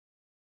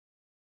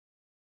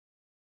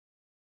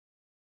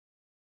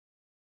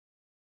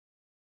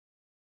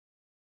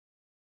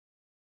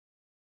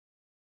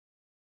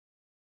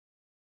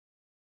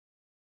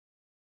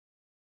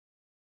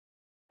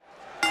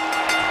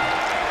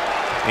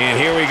And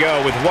here we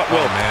go with what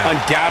will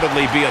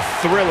undoubtedly be a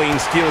thrilling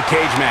steel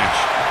cage match.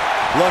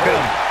 Look at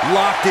him,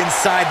 locked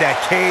inside that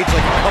cage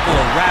like a couple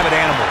of rabid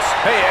animals.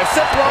 Hey, if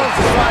Seth Rollins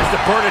decides to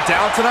burn it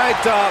down tonight,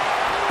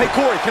 hey,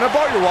 Corey, can I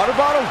borrow your water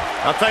bottle?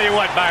 I'll tell you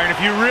what, Byron,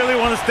 if you really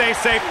want to stay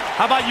safe,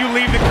 how about you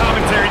leave the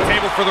commentary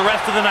table for the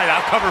rest of the night?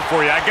 I'll cover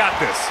for you. I got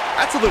this.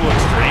 That's a little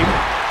extreme.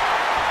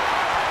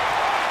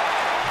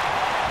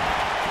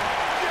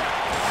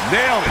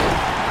 Nailed it.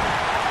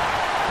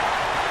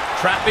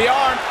 Trap the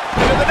arm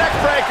into the neck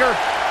breaker.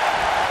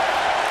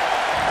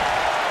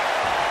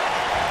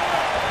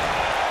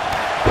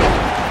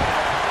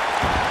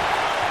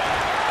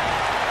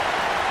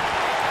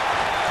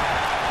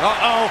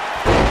 Uh-oh.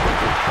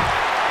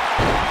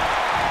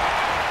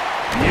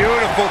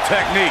 Beautiful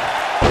technique.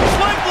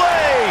 Sling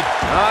blade.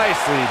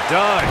 Nicely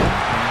done.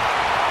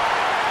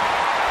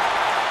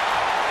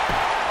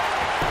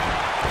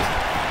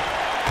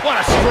 What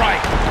a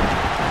strike.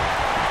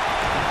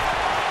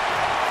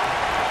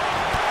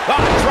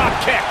 Drop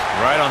kick.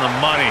 Right on the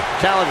money.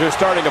 Challenger's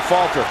starting to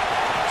falter.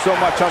 So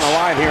much on the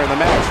line here in the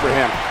match for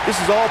him. This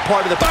is all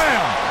part of the...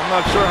 Bam! I'm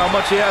not sure how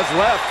much he has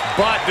left.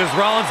 But does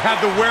Rollins have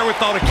the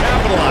wherewithal to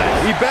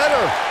capitalize? He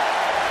better.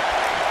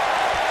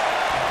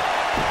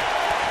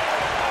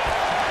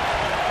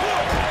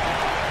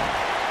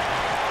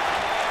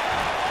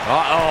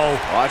 Uh-oh.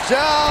 Watch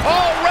out.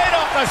 Oh, right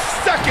off the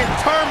second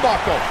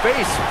turnbuckle.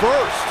 Face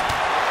first.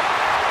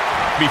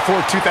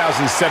 Before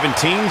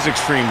 2017's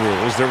Extreme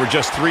Rules, there were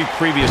just 3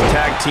 previous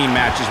tag team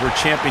matches where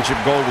championship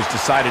gold was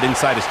decided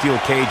inside a steel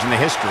cage in the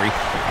history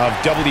of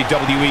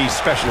WWE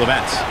special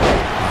events.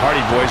 The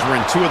Hardy Boys were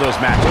in 2 of those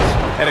matches.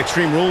 At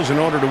Extreme Rules, in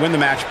order to win the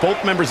match,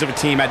 both members of a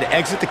team had to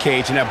exit the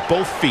cage and have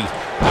both feet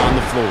on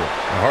the floor.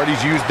 The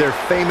Hardys used their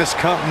famous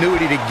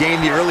continuity to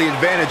gain the early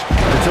advantage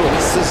until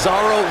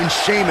Cesaro and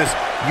Sheamus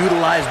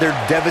utilized their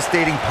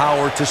devastating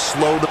power to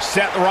slow the...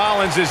 Seth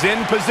Rollins is in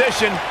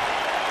position.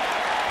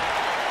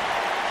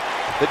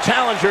 The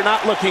challenger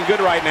not looking good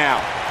right now.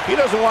 He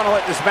doesn't want to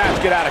let this match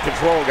get out of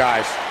control,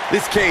 guys.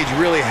 This cage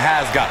really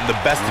has gotten the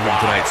best of him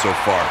tonight so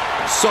far.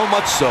 So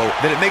much so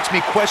that it makes me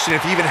question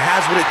if he even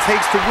has what it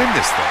takes to win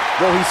this thing.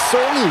 Well, he's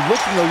certainly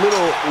looking a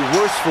little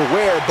worse for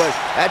wear, but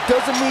that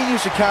doesn't mean you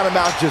should count him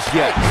out just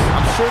yet.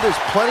 I'm sure there's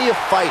plenty of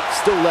fight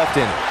still left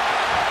in him.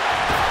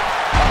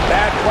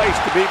 Bad place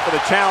to be for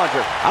the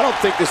challenger. I don't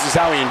think this is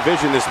how he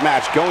envisioned this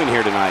match going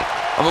here tonight.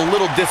 I'm a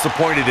little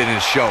disappointed in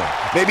his showing.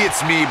 Maybe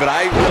it's me, but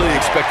I really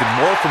expected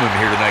more from him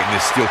here tonight in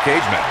this steel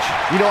cage match.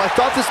 You know, I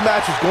thought this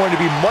match was going to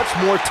be much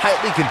more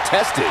tightly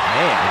contested.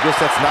 Man, I guess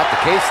that's not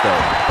the case,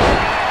 though.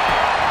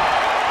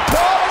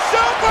 Oh,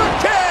 super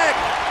kick!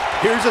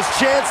 Here's his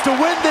chance to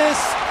win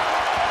this.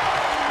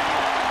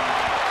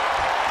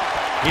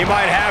 He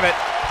might have it.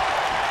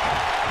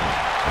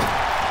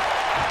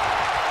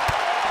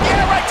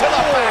 Yeah, right to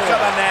the back of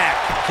the neck.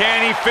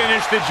 Can he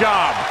finish the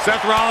job?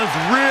 Seth Rollins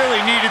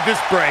really needed this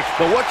break.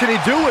 But what can he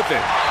do with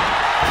it?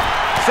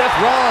 Seth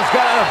Rollins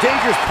got out of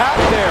dangerous path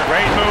there.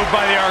 Great move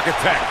by the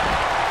architect.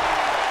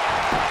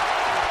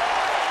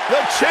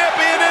 The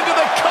champion into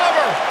the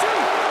cover.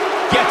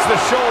 Gets the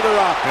shoulder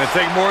up. Gonna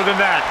take more than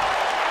that.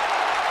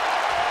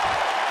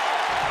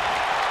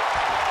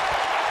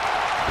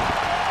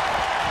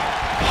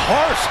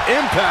 Harsh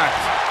impact.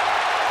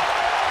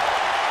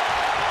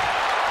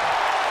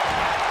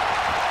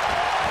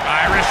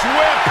 Irish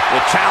whip.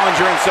 The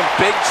challenger in some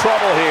big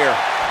trouble here.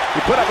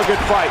 He put up a good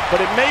fight,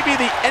 but it may be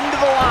the end of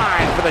the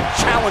line for the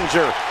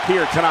challenger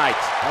here tonight.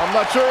 I'm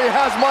not sure he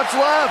has much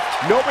left.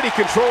 Nobody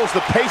controls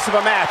the pace of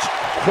a match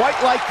quite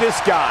like this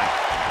guy.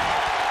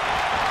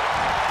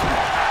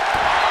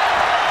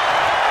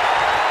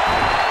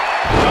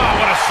 Oh,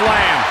 what a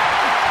slam.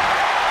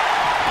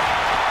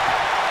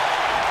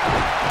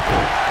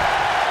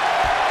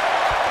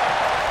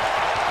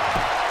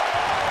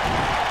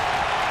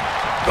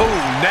 Oh,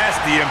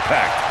 nasty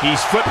impact. He's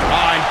flipped.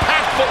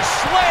 Impactful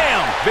slam.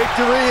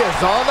 Victory is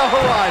on the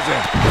horizon.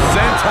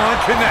 Senton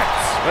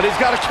connects. But he's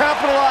got to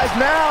capitalize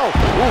now.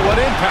 Ooh, what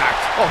impact.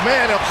 Oh,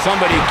 man.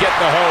 Somebody get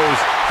the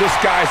hose. This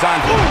guy's on.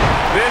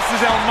 This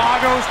is El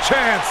Mago's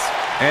chance.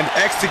 And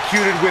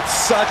executed with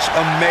such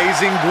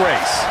amazing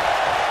grace.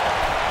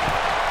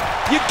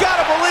 You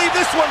gotta believe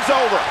this one's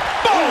over.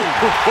 Boom!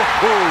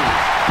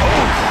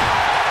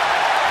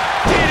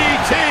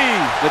 DDT!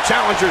 The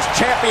challenger's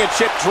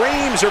championship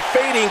dreams are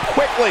fading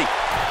quickly.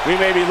 We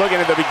may be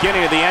looking at the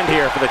beginning of the end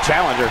here for the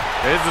challenger.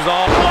 This is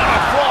all. What a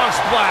frog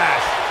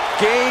splash!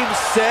 Game,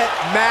 set,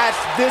 match.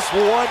 This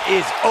one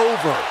is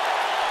over.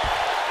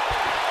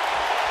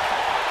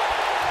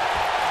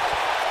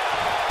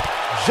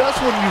 Just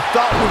when you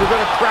thought we were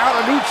going to crown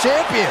a new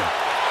champion. 1,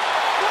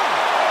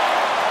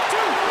 2,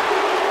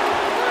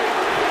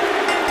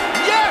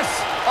 3. Yes!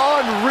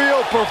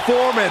 Unreal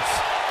performance.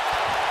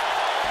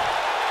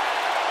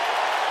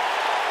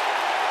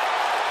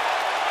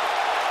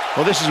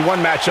 Well, this is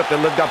one matchup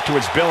that lived up to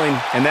its billing,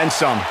 and then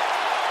some.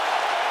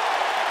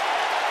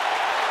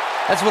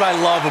 That's what I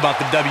love about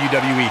the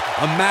WWE.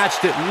 A match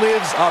that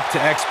lives up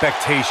to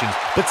expectations,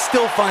 but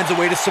still finds a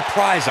way to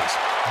surprise us.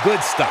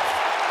 Good stuff.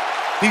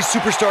 These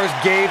superstars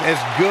gave as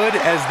good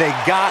as they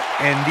got,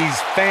 and these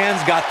fans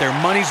got their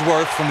money's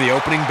worth from the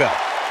opening bell.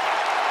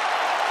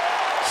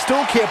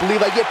 Still can't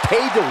believe I get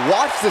paid to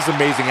watch this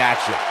amazing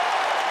action.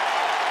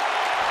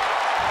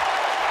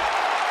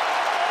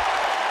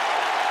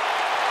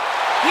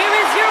 Here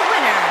is your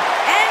winner,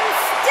 and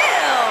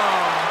still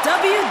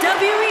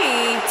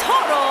WWE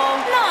Total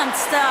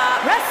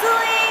Nonstop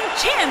Wrestling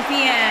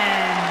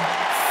Champion,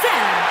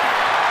 Seth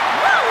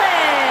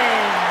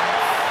Rollins.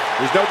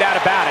 There's no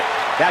doubt about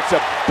it. That's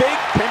a big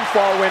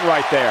pinfall win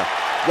right there.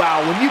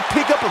 Wow, when you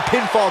pick up a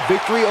pinfall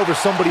victory over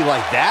somebody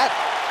like that,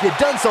 you've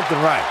done something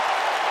right.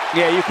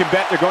 Yeah, you can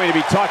bet they're going to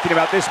be talking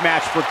about this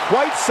match for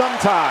quite some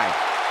time.